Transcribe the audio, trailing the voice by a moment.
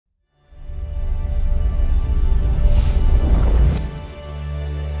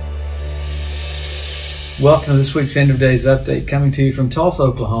Welcome to this week's End of Days Update, coming to you from Tulsa,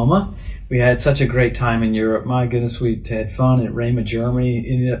 Oklahoma. We had such a great time in Europe. My goodness, we had fun at Rema, Germany.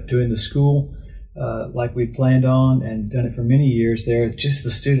 Ended up doing the school like we planned on and done it for many years there. Just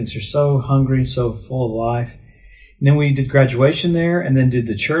the students are so hungry, so full of life. And then we did graduation there and then did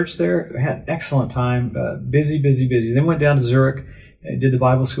the church there. We had an excellent time, busy. Then went down to Zurich, did the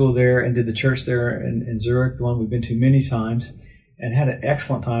Bible school there and did the church there in Zurich, the one we've been to many times. And had an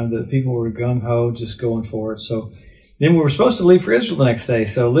excellent time. The people were gung-ho, just going for it. So then we were supposed to leave for Israel the next day.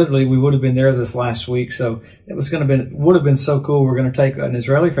 So literally we would have been there this last week. So it would have been so cool. We're going to take an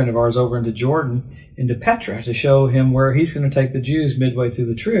Israeli friend of ours over into Jordan, into Petra, to show him where he's going to take the Jews midway through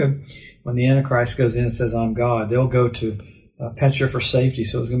the trib. When the Antichrist goes in and says, "I'm God," they'll go to Petra for safety.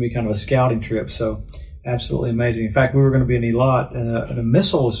 So it's going to be kind of a scouting trip. So absolutely amazing. In fact, we were going to be in Eilat, and a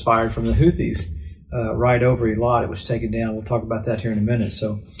missile was fired from the Houthis. Right over Eilat. It was taken down. We'll talk about that here in a minute.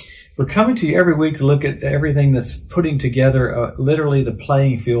 So we're coming to you every week to look at everything that's putting together literally the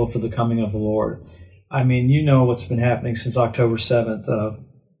playing field for the coming of the Lord. I mean, you know what's been happening since October 7th.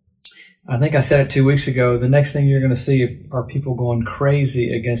 I think I said it 2 weeks ago. The next thing you're going to see are people going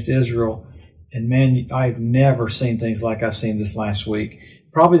crazy against Israel. And man, I've never seen things like I've seen this last week.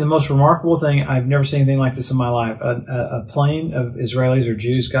 Probably the most remarkable thing, I've never seen anything like this in my life. A plane of Israelis or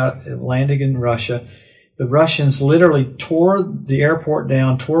Jews landing in Russia. The Russians literally tore the airport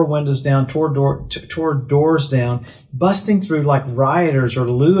down, tore windows down, tore doors down, busting through like rioters or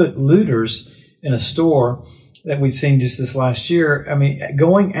looters in a store that we'd seen just this last year. I mean,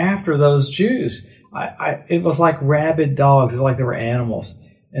 going after those Jews. It was like rabid dogs. It was like they were animals.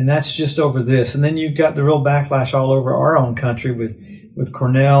 And that's just over this. And then you've got the real backlash all over our own country with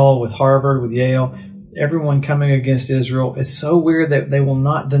Cornell, with Harvard, with Yale, everyone coming against Israel. It's so weird that they will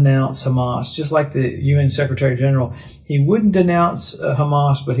not denounce Hamas. Just like the UN Secretary General, he wouldn't denounce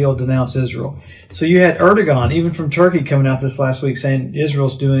Hamas, but he'll denounce Israel. So you had Erdogan, even from Turkey, coming out this last week saying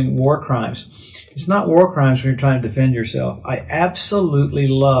Israel's doing war crimes. It's not war crimes when you're trying to defend yourself. I absolutely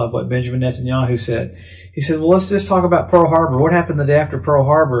love what Benjamin Netanyahu said. He said, well, let's just talk about Pearl Harbor. What happened the day after Pearl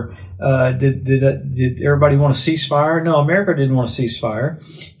Harbor? Did everybody want a ceasefire? No, America didn't want a ceasefire.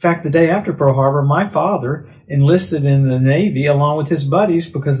 In fact, the day after Pearl Harbor, my father enlisted in the Navy along with his buddies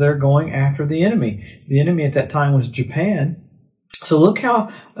because they're going after the enemy. The enemy at that time was Japan. So look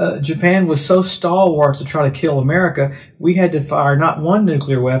how Japan was so stalwart to try to kill America. We had to fire not one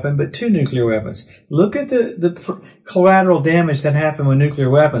nuclear weapon, but 2 nuclear weapons. Look at the collateral damage that happened with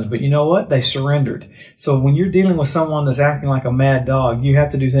nuclear weapons. But you know what? They surrendered. So when you're dealing with someone that's acting like a mad dog, you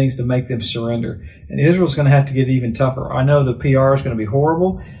have to do things to make them surrender. And Israel's going to have to get even tougher. I know the PR is going to be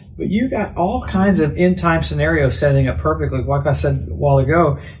horrible, but you got all kinds of end-time scenarios setting up perfectly. Like I said a while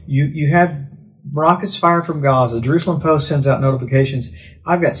ago, you have rockets fired from Gaza. The Jerusalem Post sends out notifications.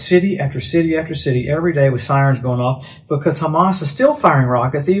 I've got city after city after city every day with sirens going off because Hamas is still firing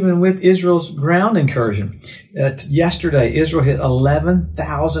rockets even with Israel's ground incursion. Yesterday, Israel hit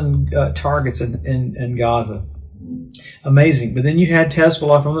 11,000 targets in Gaza. Amazing. But then you had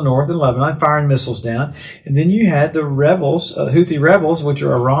Hezbollah from the north in Lebanon firing missiles down. And then you had the rebels, Houthi rebels, which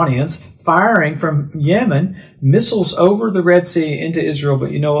are Iranians, firing from Yemen missiles over the Red Sea into Israel.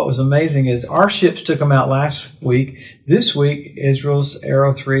 But you know what was amazing is our ships took them out last week. This week, Israel's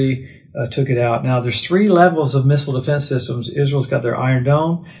Arrow 3 took it out. Now, there's 3 levels of missile defense systems. Israel's got their Iron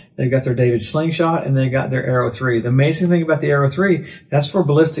Dome, they've got their David Slingshot, and they got their Arrow 3. The amazing thing about the Arrow 3, that's for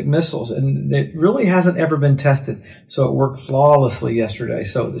ballistic missiles, and it really hasn't ever been tested. So it worked flawlessly yesterday.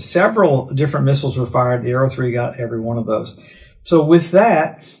 So several different missiles were fired. The Arrow 3 got every one of those. So with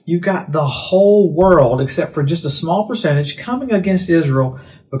that, you got the whole world, except for just a small percentage, coming against Israel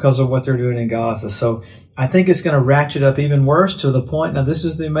because of what they're doing in Gaza. So I think it's going to ratchet up even worse to the point, now this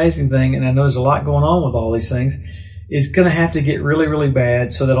is the amazing thing, and I know there's a lot going on with all these things, it's going to have to get really, really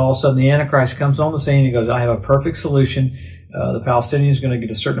bad so that all of a sudden the Antichrist comes on the scene and goes, I have a perfect solution. The Palestinians are going to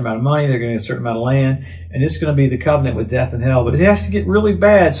get a certain amount of money. They're going to get a certain amount of land. And it's going to be the covenant with death and hell. But it has to get really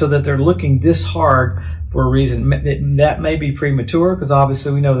bad so that they're looking this hard for a reason. That may be premature because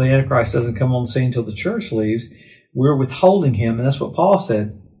obviously we know the Antichrist doesn't come on the scene until the church leaves. We're withholding him. And that's what Paul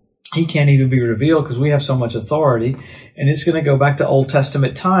said. He can't even be revealed because we have so much authority. And it's going to go back to Old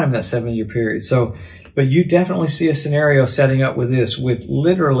Testament time, that 7-year period. So, but you definitely see a scenario setting up with this, with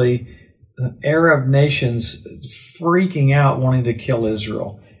literally Arab nations freaking out wanting to kill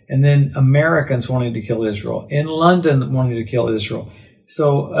Israel, and then Americans wanting to kill Israel, in London wanting to kill Israel.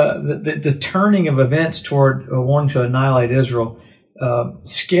 So the turning of events toward wanting to annihilate Israel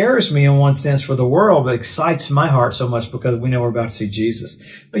scares me in one sense for the world, but excites my heart so much because we know we're about to see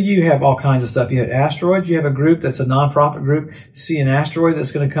Jesus. But you have all kinds of stuff. You have asteroids. You have a group that's a nonprofit group. See an asteroid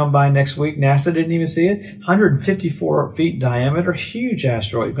that's going to come by next week. NASA didn't even see it. 154 feet in diameter. Huge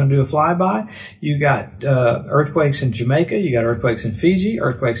asteroid. You're going to do a flyby. You got earthquakes in Jamaica. You got earthquakes in Fiji.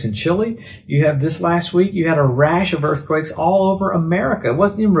 Earthquakes in Chile. You have this last week. You had a rash of earthquakes all over America. It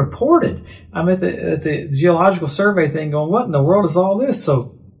wasn't even reported. I'm at the Geological Survey thing going, what in the world is all this?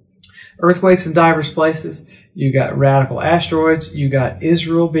 So earthquakes in diverse places. You got radical asteroids. You got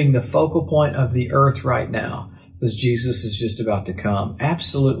Israel being the focal point of the earth right now because Jesus is just about to come.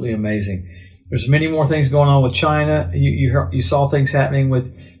 Absolutely amazing. There's many more things going on with China. You saw things happening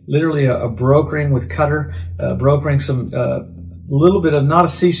with literally a brokering with Qatar, brokering some little bit of not a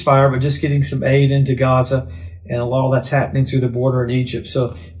ceasefire, but just getting some aid into Gaza. And a lot of that's happening through the border in Egypt.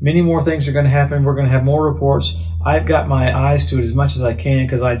 So many more things are going to happen. We're going to have more reports. I've got my eyes to it as much as I can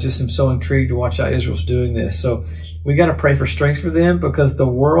because I just am so intrigued to watch how Israel's doing this. So we got to pray for strength for them because the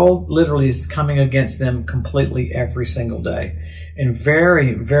world literally is coming against them completely every single day. And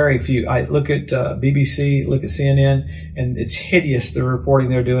very, very few. I look at BBC, look at CNN, and it's hideous the reporting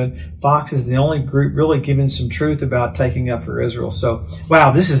they're doing. Fox is the only group really giving some truth about taking up for Israel. So,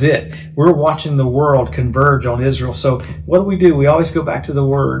 wow, this is it. We're watching the world converge on Israel. So what do? We always go back to the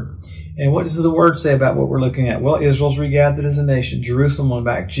Word. And what does the Word say about what we're looking at? Well, Israel's regathered as a nation. Jerusalem went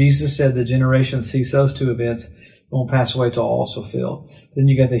back. Jesus said the generation that sees those two events won't pass away till all is fulfilled. Then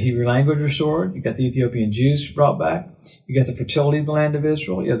you got the Hebrew language restored. You got the Ethiopian Jews brought back. You got the fertility of the land of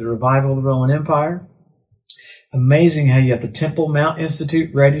Israel. You have the revival of the Roman Empire. Amazing how you have the Temple Mount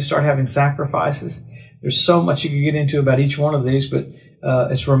Institute ready to start having sacrifices. There's so much you could get into about each one of these, but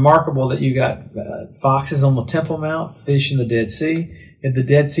it's remarkable that you got foxes on the Temple Mount, fish in the Dead Sea. If the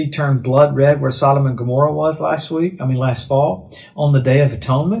Dead Sea turned blood red where Sodom and Gomorrah was last fall, on the Day of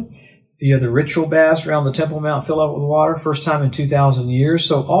Atonement. You have the ritual baths around the Temple Mount fill up with water, first time in 2,000 years.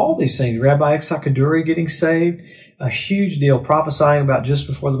 So all these things, Rabbi Yitzhak Kaduri getting saved, a huge deal, prophesying about just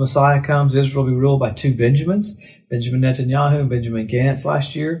before the Messiah comes, Israel will be ruled by two Benjamins, Benjamin Netanyahu and Benjamin Gantz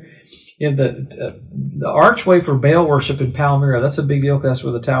last year. You have the archway for Baal worship in Palmyra. That's a big deal because that's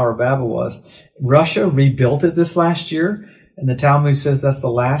where the Tower of Babel was. Russia rebuilt it this last year, and the Talmud says that's the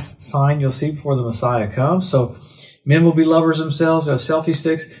last sign you'll see before the Messiah comes. So men will be lovers themselves. They'll have selfie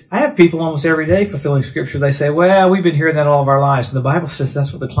sticks. I have people almost every day fulfilling Scripture. They say, well, we've been hearing that all of our lives. And the Bible says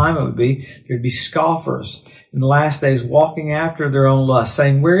that's what the climate would be. There'd be scoffers in the last days walking after their own lust,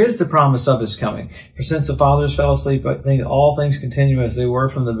 saying, where is the promise of his coming? For since the fathers fell asleep, I think all things continue as they were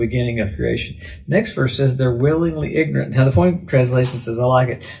from the beginning of creation. Next verse says they're willingly ignorant. Now the Point Translation says, I like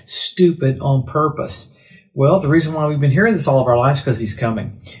it, stupid on purpose. Well, the reason why we've been hearing this all of our lives is because he's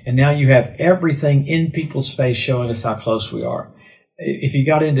coming. And now you have everything in people's face showing us how close we are. If you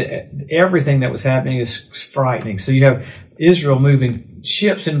got into everything that was happening is frightening. So you have Israel moving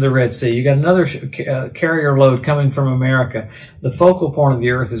ships into the Red Sea. You got another carrier load coming from America. The focal point of the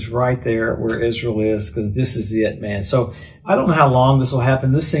earth is right there where Israel is because this is it, man. So I don't know how long this will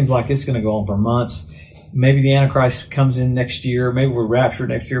happen. This seems like it's going to go on for months. Maybe the Antichrist comes in next year. Maybe we're raptured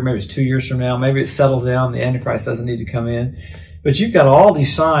next year. Maybe it's 2 years from now. Maybe it settles down. The Antichrist doesn't need to come in. But you've got all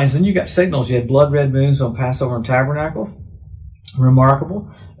these signs. Then you got signals. You had blood red moons on Passover and Tabernacles.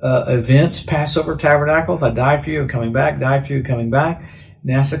 Remarkable. Events, Passover, Tabernacles. I died for you and coming back. Died for you and coming back.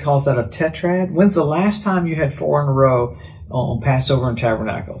 NASA calls that a tetrad. When's the last time you had 4 in a row on Passover and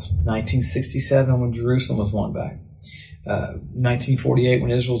Tabernacles? 1967 when Jerusalem was won back. 1948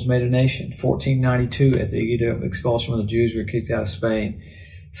 when Israel's made a nation, 1492 at the EDU expulsion when the Jews were kicked out of Spain.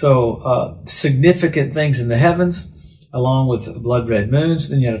 So significant things in the heavens, along with blood red moons.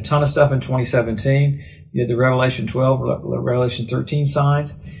 Then you had a ton of stuff in 2017. You had the Revelation 12, Revelation 13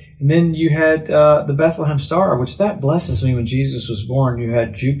 signs. And then you had the Bethlehem star, which that blesses me when Jesus was born. You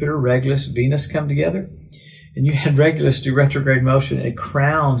had Jupiter, Regulus, Venus come together. And you had Regulus do retrograde motion. It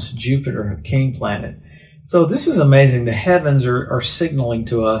crowns Jupiter, a king planet. So this is amazing. The heavens are signaling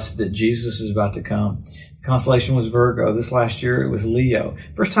to us that Jesus is about to come. The constellation was Virgo. This last year, it was Leo.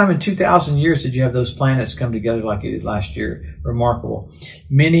 First time in 2,000 years did you have those planets come together like it did last year. Remarkable.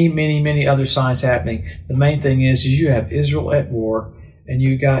 Many, many, many other signs happening. The main thing is you have Israel at war. And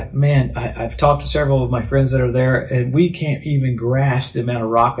you got, man, I've talked to several of my friends that are there, and we can't even grasp the amount of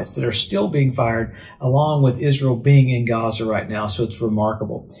rockets that are still being fired, along with Israel being in Gaza right now. So it's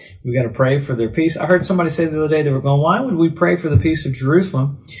remarkable. We got to pray for their peace. I heard somebody say the other day, they were going, why would we pray for the peace of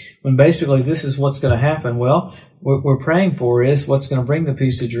Jerusalem when basically this is what's going to happen. Well, what we're praying for is what's going to bring the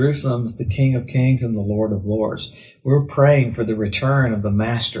peace to Jerusalem is the King of Kings and the Lord of Lords. We're praying for the return of the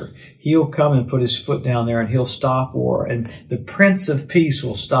Master. He'll come and put his foot down there and he'll stop war, and the Prince of Peace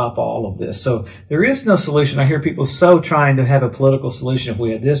will stop all of this. So there is no solution. I hear people so trying to have a political solution. If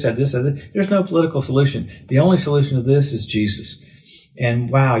we had this, had this, had this. There's no political solution. The only solution to this is Jesus. And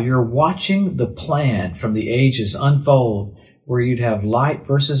wow, you're watching the plan from the ages unfold, where you'd have light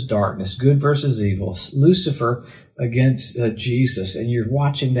versus darkness, good versus evil, Lucifer against Jesus. And you're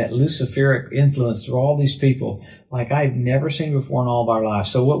watching that Luciferic influence through all these people like I've never seen before in all of our lives.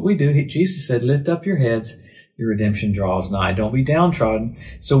 So what we do, Jesus said, lift up your heads, your redemption draws nigh. Don't be downtrodden.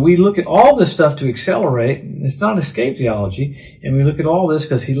 So we look at all this stuff to accelerate. It's not escape theology. And we look at all this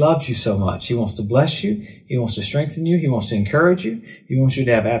because he loves you so much. He wants to bless you. He wants to strengthen you. He wants to encourage you. He wants you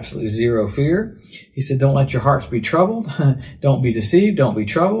to have absolutely zero fear. He said, don't let your hearts be troubled. Don't be deceived. Don't be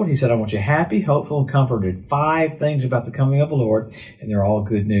troubled. He said, I want you happy, hopeful, and comforted. 5 things about the coming of the Lord, and they're all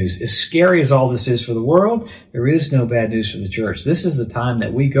good news. As scary as all this is for the world, there is no bad news for the church. This is the time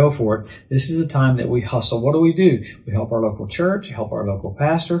that we go for it. This is the time that we hustle. What do? We help our local church, help our local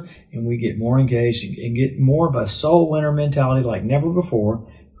pastor, and we get more engaged and get more of a soul winner mentality like never before,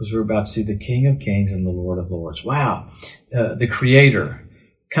 because we're about to see the King of Kings and the Lord of Lords. Wow. The Creator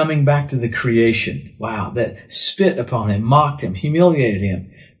coming back to the creation. Wow. That spit upon him, mocked him, humiliated him.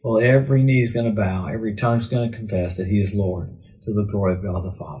 Well, every knee is going to bow. Every tongue is going to confess that he is Lord, to the glory of God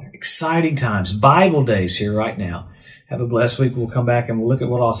the Father. Exciting times. Bible days here right now. Have a blessed week. We'll come back and we'll look at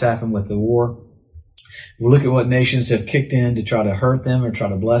what else happened with the war. We'll look at what nations have kicked in to try to hurt them or try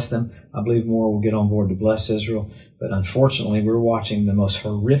to bless them. I believe more will get on board to bless Israel. But unfortunately, we're watching the most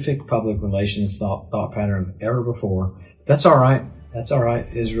horrific public relations thought pattern ever before. But that's all right. That's all right.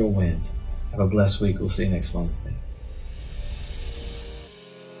 Israel wins. Have a blessed week. We'll see you next Wednesday.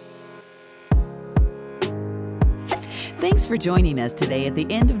 Thanks for joining us today at the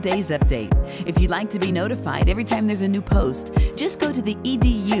End of Days Update. If you'd like to be notified every time there's a new post, just go to the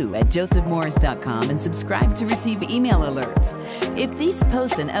EDU at josephmorris.com and subscribe to receive email alerts. If these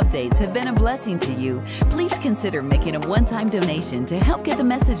posts and updates have been a blessing to you, please consider making a one-time donation to help get the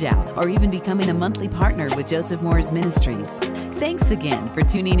message out, or even becoming a monthly partner with Joseph Morris Ministries. Thanks again for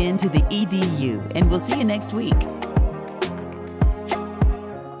tuning in to the EDU, and we'll see you next week.